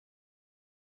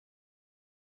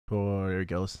Oh, there it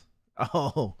goes.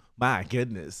 Oh my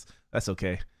goodness. That's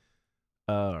okay.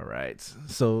 All right.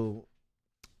 So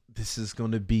this is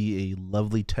going to be a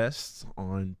lovely test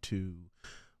on to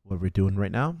what we're doing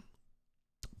right now.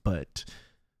 But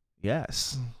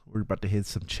yes, we're about to hit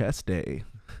some chest day.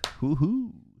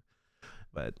 Woohoo.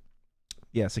 But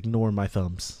yes, ignore my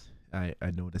thumbs. I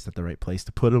know that's not the right place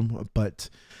to put them, but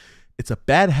it's a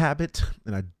bad habit,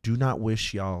 and I do not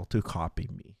wish y'all to copy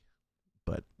me.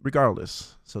 But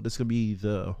regardless, so this is going to be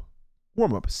the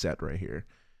warm-up set right here.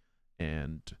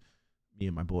 And me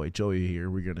and my boy Joey here,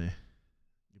 we're going to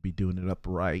be doing it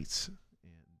upright.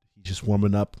 And he's just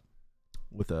warming up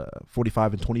with a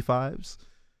 45 and 25s.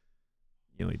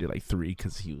 He only did like 3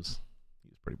 because he was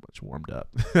pretty much warmed up.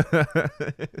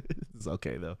 It's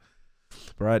okay, though.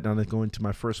 But right now, I'm going to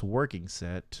my first working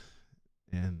set.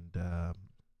 And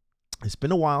it's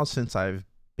been a while since I've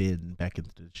been back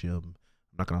into the gym.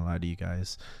 I'm not going to lie to you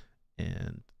guys.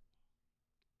 And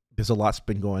there's a lot's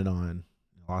been going on,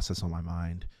 a lot that's on my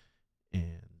mind.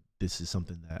 And this is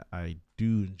something that I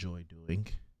do enjoy doing.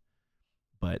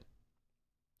 But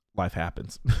life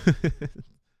happens.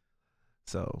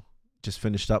 So just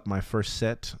finished up my first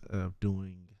set of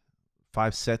doing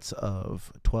 5 sets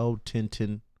of 12, 10,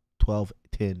 10, 12,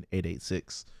 10, 8, 8,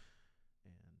 6.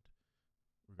 And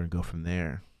we're going to go from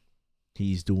there.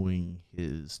 He's doing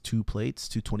his 2 plates,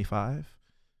 225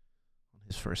 on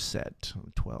his first set,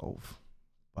 12.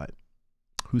 But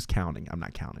who's counting? I'm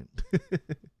not counting.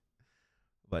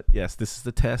 But yes, this is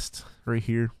the test right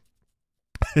here.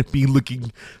 Me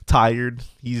looking tired.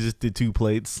 He just did 2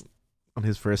 plates on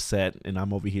his first set, and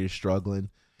I'm over here struggling.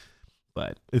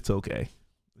 But it's okay.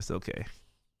 It's okay.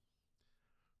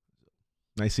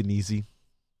 Nice and easy.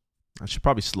 I should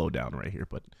probably slow down right here,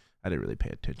 but I didn't really pay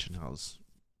attention. I was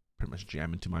pretty much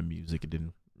jamming to my music and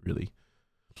didn't really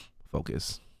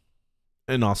focus.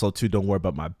 And also, too, don't worry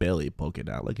about my belly poking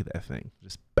out. Look at that thing.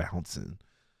 Just bouncing.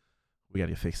 We got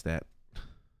to fix that.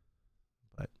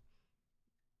 But,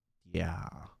 yeah.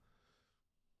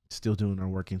 Still doing our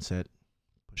working set.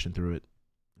 Pushing through it.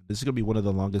 This is going to be one of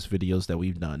the longest videos that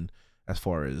we've done as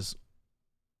far as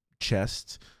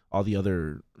chest. All the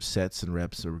other sets and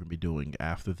reps that we're going to be doing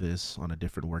after this on a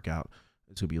different workout,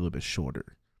 it's going to be a little bit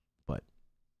shorter. But,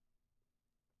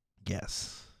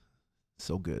 yes.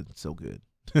 So good. So good.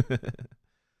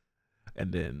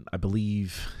 And then I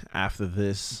believe after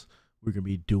this, we're going to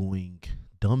be doing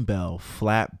dumbbell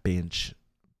flat bench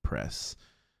press.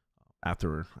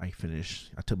 After I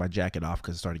finish, I took my jacket off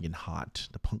because it started getting hot.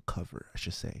 The punk cover, I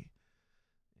should say.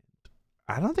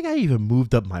 I don't think I even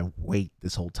moved up my weight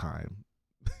this whole time.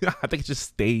 I think it just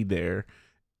stayed there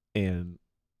and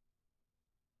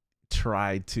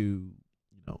tried to,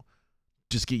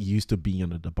 just get used to being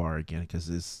under the bar again, because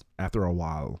it's after a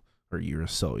while or a year or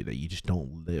so that you just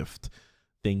don't lift,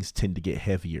 things tend to get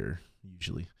heavier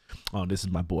usually. Oh, this is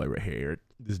my boy right here.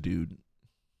 This dude.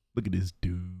 Look at this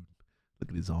dude. Look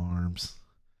at his arms,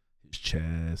 his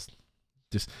chest.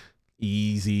 Just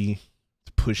easy,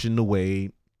 pushing the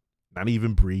weight, not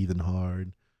even breathing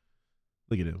hard.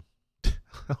 Look at him.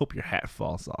 I hope your hat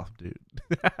falls off, dude.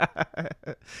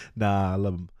 Nah, I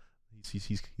love him.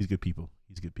 He's good people.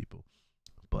 He's good people.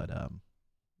 But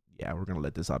yeah, we're gonna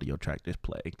let this audio track just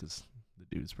play because the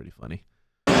dude's pretty funny.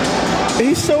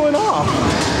 He's showing off.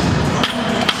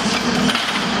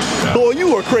 Boy,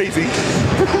 you are crazy.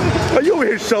 Are you over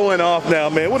here showing off now,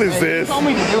 man? What is this? You told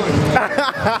me to do it.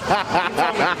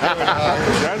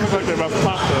 Guys look like they're about to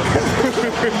pop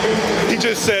though. He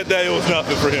just said that it was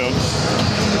nothing for him.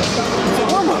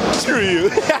 Screw you.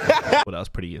 Well, that was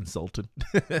pretty insulting.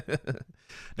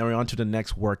 Now we're on to the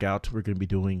next workout. We're going to be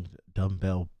doing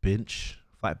dumbbell bench,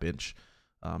 flat bench.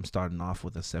 Starting off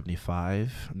with a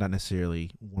 75. Not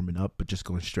necessarily warming up, but just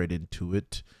going straight into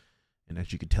it. And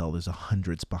as you can tell, there's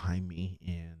 100s behind me,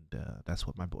 and that's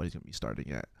what my boy's going to be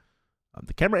starting at.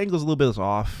 The camera angle is a little bit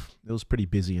off. It was pretty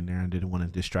busy in there. I didn't want to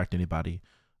distract anybody.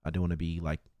 I didn't want to be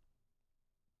like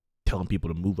telling people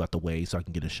to move out the way so I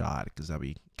can get a shot, because that'd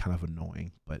be kind of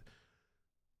annoying. But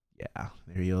yeah,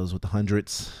 there he goes with the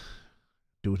 100s,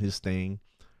 doing his thing.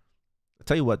 I'll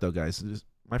tell you what, though, guys,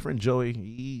 my friend Joey,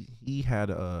 he had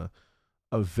a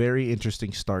very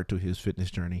interesting start to his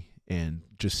fitness journey, and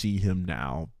just see him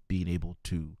now being able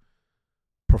to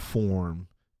perform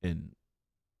and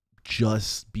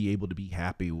just be able to be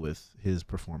happy with his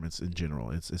performance in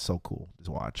general. It's so cool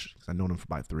to watch, because I've known him for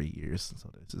about 3 years, so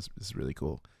it's really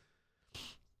cool.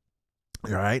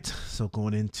 All right, so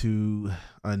going into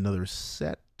another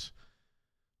set,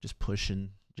 just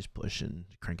pushing,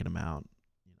 cranking them out,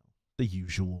 the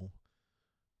usual.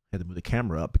 had to move the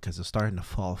camera up because it's starting to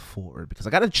fall forward because I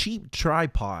got a cheap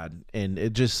tripod and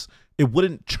it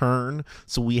wouldn't turn.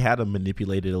 So we had to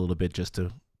manipulate it a little bit just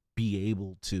to be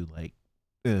able to like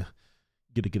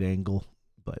get a good angle,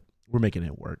 but we're making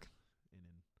it work.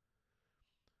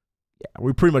 Yeah,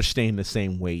 we're pretty much staying the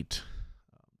same weight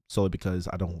solely because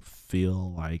I don't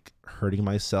feel like hurting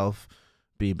myself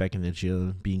being back in the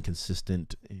gym, being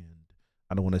consistent, and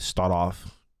I don't want to start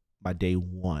off my day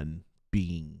one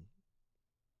being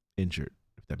injured,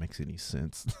 if that makes any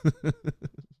sense.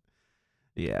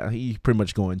 Yeah, he pretty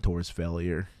much going towards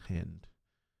failure, and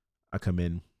I come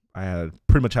in. I had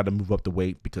pretty much had to move up the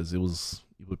weight because it was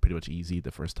pretty much easy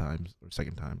the first time or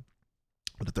second time.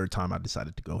 But the third time, I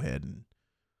decided to go ahead and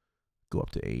go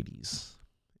up to 80s.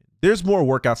 There's more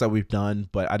workouts that we've done,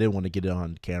 but I didn't want to get it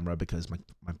on camera because my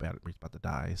battery's about to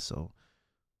die. So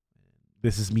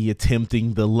this is me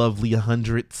attempting the lovely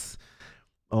hundreds.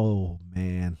 Oh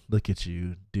man, look at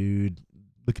you, dude.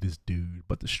 Look at this dude,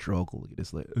 but the struggle. Look at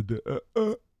this, like,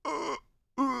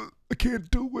 I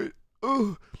can't do it.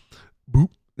 Boop.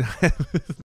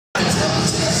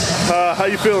 How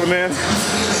you feeling, man?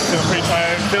 Feeling pretty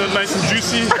tired. Feeling nice and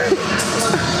juicy.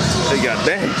 Hey, God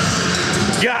dang.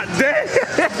 God dang.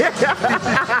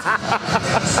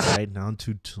 Right down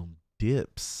to some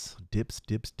dips.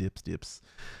 Dips.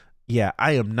 Yeah,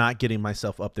 I am not getting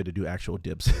myself up there to do actual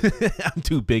dips. I'm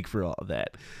too big for all of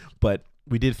that. But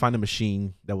we did find a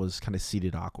machine that was kind of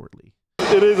seated awkwardly.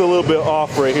 It is a little bit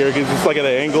off right here because it's like at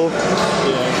an angle.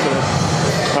 Yeah,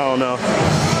 so, I don't know.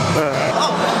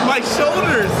 Oh, my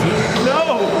shoulders!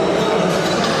 No!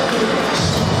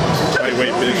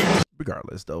 Lightweight, bitch.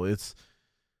 Regardless, though, it's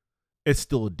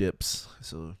still dips.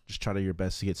 So just try to your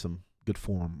best to get some good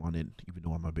form on it, even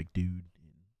though I'm a big dude.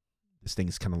 This thing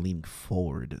is kind of leaning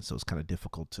forward, so it's kind of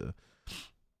difficult to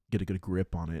get a good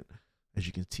grip on it. As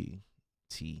you can see,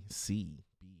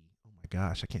 oh my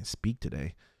gosh, I can't speak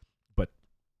today. But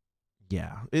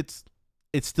yeah, it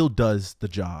still does the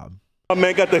job. My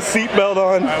man got the seatbelt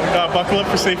on. Buckle up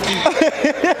for safety.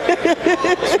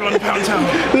 Just going to Pound Town.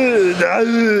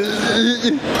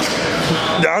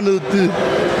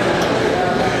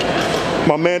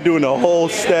 My man doing a whole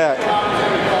stack.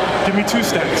 Give me 2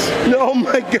 stacks. Oh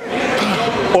my God.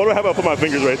 Or how about I put my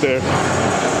fingers right there?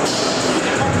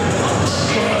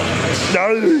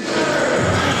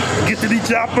 Get to the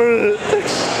chopper.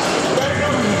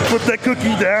 Put that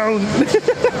cookie down.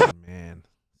 Man,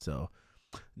 so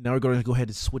now we're going to go ahead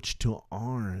and switch to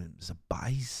arms,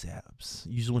 biceps.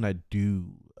 Usually when I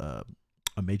do a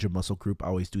major muscle group, I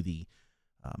always do the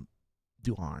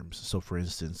do arms. So for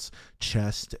instance,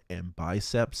 chest and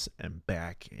biceps and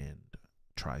back and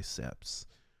triceps.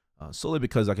 Solely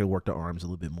because I can work the arms a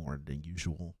little bit more than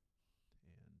usual.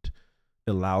 And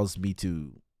it allows me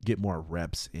to get more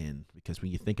reps in, because when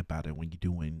you think about it, when you're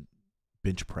doing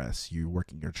bench press, you're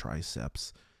working your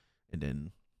triceps, and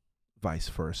then vice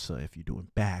versa. If you're doing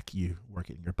back, you're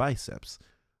working your biceps.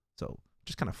 So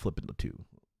just kind of flipping the two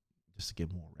just to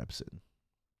get more reps in.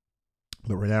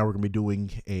 But right now we're going to be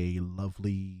doing a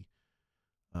lovely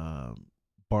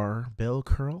barbell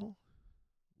curl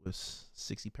with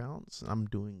 60 pounds. I'm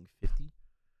doing 50 or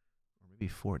maybe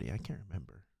 40. I can't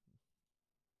remember.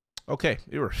 Okay,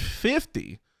 it were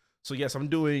 50. So yes, I'm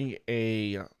doing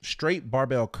a straight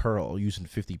barbell curl using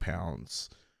 50 pounds.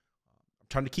 I'm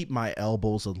trying to keep my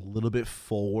elbows a little bit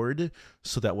forward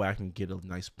so that way I can get a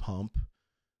nice pump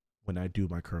when I do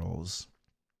my curls.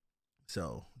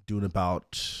 So doing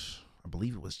about, I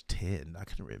believe it was 10. I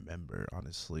couldn't remember,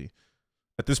 honestly.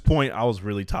 At this point, I was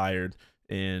really tired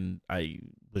and I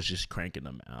was just cranking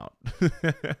them out.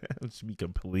 Let's be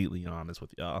completely honest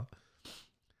with y'all.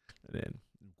 And then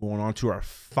going on to our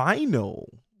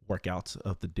final workouts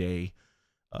of the day,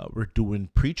 we're doing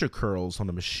preacher curls on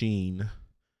the machine.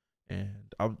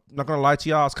 And I'm not gonna lie to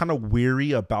y'all, I was kind of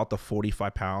weary about the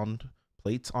 45-pound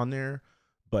plates on there,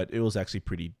 but it was actually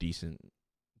pretty decent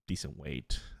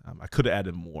weight. I could have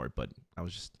added more, but I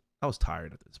was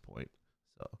tired at this point.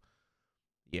 So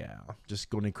yeah, just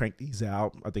going to crank these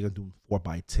out. I think I'm doing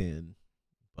 4x10,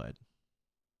 but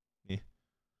yeah.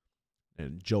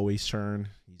 And Joey's turn,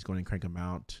 he's going to crank them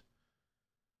out.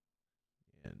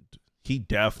 And he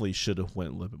definitely should have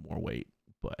went a little bit more weight,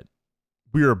 but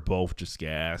we were both just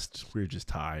gassed. We were just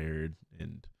tired,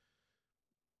 and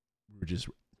we were just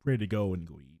ready to go and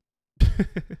go eat.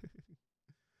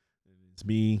 It's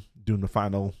me doing the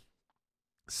final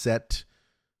set.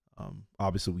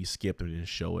 Obviously we skipped or didn't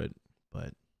show it,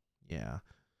 but yeah.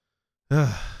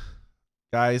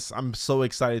 Guys, I'm so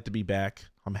excited to be back.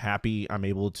 I'm happy I'm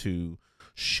able to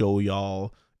show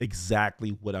y'all exactly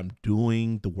what I'm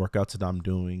doing, the workouts that I'm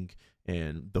doing,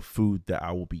 and the food that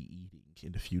I will be eating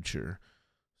in the future.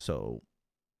 So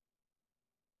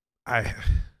I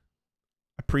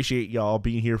appreciate y'all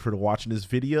being here for watching this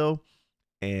video,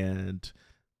 and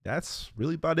that's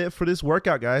really about it for this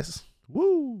workout, guys.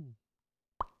 Woo!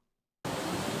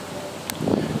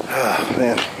 Ah,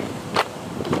 man.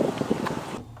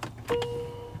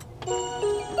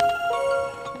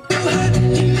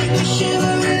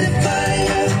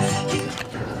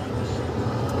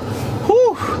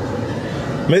 Whew.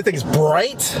 I mean, thing's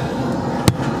bright.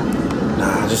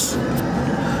 Nah,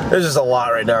 there's just a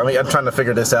lot right now. I mean, I'm trying to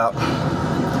figure this out.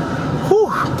 Whew.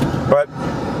 But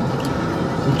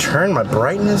turn my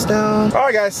brightness down. All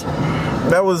right, guys,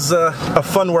 that was a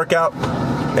fun workout,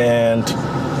 and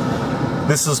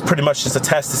this was pretty much just a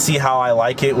test to see how I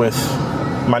like it with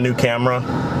my new camera.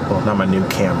 Well, not my new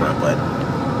camera, but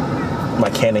my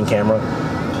Canon camera.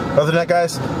 Other than that,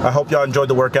 guys, I hope y'all enjoyed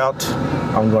the workout.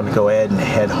 I'm going to go ahead and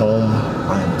head home.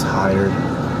 I am tired.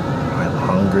 I'm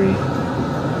hungry.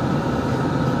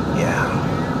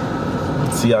 Yeah.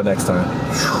 See y'all next time.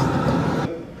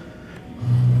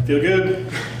 Feel good?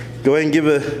 Go ahead and give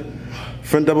a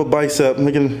front double bicep.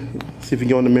 Look and see if you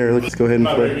go in the mirror. Let's go ahead and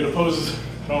I'm not play. very good at poses.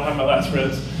 I don't have my last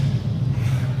spreads.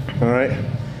 All right.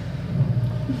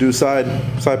 Do side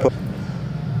pose.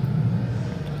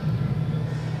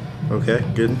 Okay,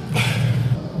 good.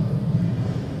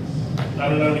 I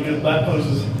don't know any good lat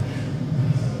poses.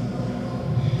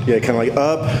 Yeah, kind of like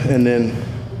up and then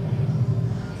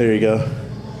there you go.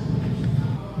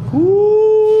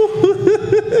 Woo!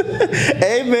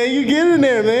 Hey man, you get in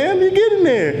there, man. You get in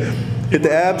there. Hit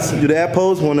the abs. Do the ab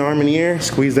pose. One arm in the air.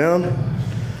 Squeeze down.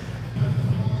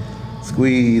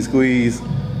 Squeeze, squeeze.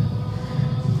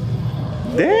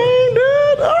 Dang,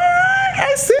 dude. All right,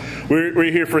 I see.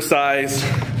 We're here for size.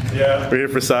 Yeah. We're here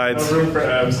for sides. No room for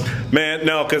abs. Man,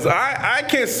 no, because I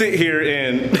can't sit here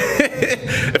and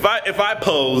if I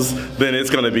pose, then it's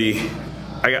gonna be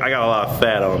I got a lot of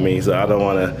fat on me, so I don't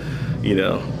want to, you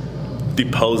know, be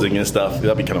posing and stuff.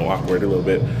 That'd be kind of awkward a little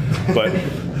bit. But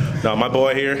no, my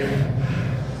boy here.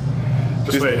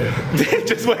 Just wait.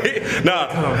 Just wait.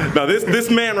 No, this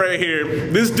man right here,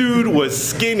 this dude was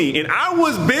skinny, and I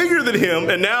was bigger than him,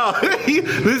 and now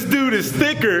this dude is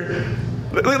thicker.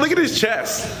 Look at his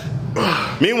chest.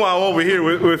 Meanwhile, over here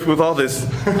with all this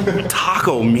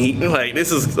taco meat, like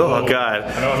this is, oh god.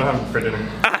 I know I'm having for dinner.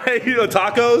 You know,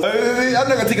 tacos? I'm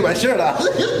not gonna take my shirt off.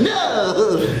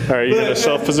 No. Alright, you gonna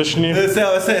self-position you?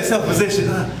 Self-position.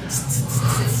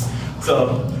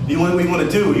 So, you know what you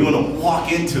want to do? You want to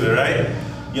walk into it, right?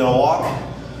 You want to walk,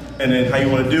 and then how you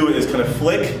want to do it is kind of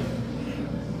flick,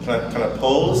 kind of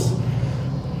pose.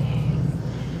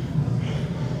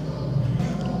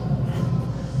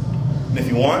 And if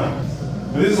you want,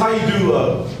 this is how you do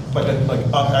like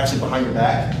up actually behind your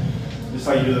back. This is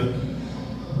how you do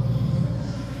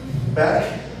the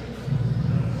back.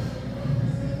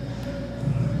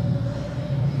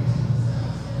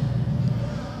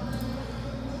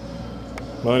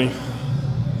 Money.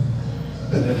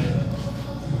 And then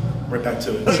right back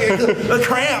to it. The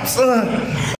cramps.